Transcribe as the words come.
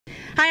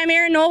Hi, I'm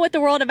Erin Noel with the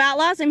World of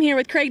Outlaws. I'm here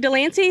with Craig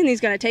Dollansky, and he's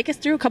going to take us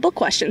through a couple of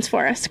questions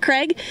for us.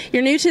 Craig,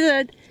 you're new to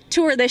the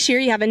tour this year.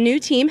 You have a new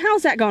team.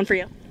 How's that going for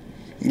you?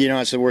 You know,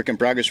 it's a work in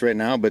progress right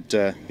now, but,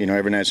 you know,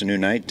 every night's a new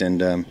night,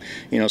 and,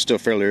 you know, still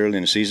fairly early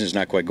in the season. It's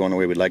not quite going the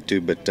way we'd like to,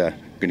 but we're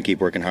going to keep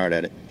working hard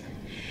at it.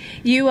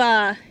 You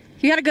had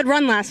a good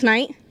run last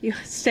night. You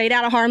stayed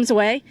out of harm's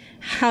way.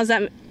 How's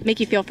that make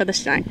you feel for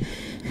this night?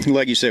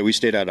 Like you said, we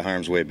stayed out of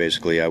harm's way,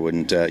 basically. I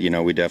wouldn't, you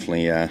know, we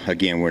definitely,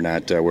 again, we're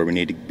not where we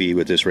need to be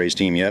with this race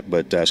team yet,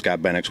 but Scott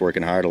Bennick's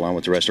working hard along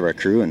with the rest of our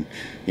crew, and,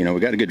 you know, we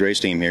got a good race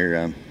team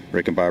here.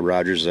 Rick and Bob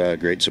Rogers,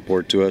 great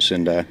support to us,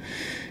 and,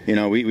 you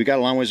know, we got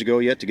a long ways to go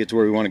yet to get to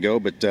where we want to go,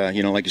 but,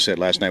 you know, like you said,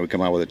 last night we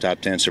come out with a top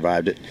 10,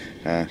 survived it.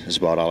 That's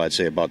about all I'd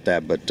say about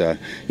that, but,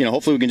 you know,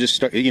 hopefully we can just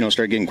start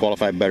getting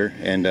qualified better,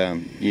 and,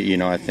 you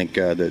know, I think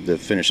the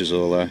finishes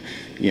will,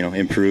 you know,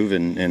 improve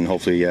and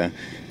hopefully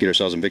get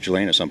ourselves in victory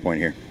lane at some point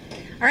here.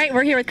 All right,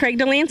 we're here with Craig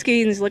Dollansky,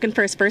 and he's looking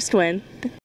for his first win.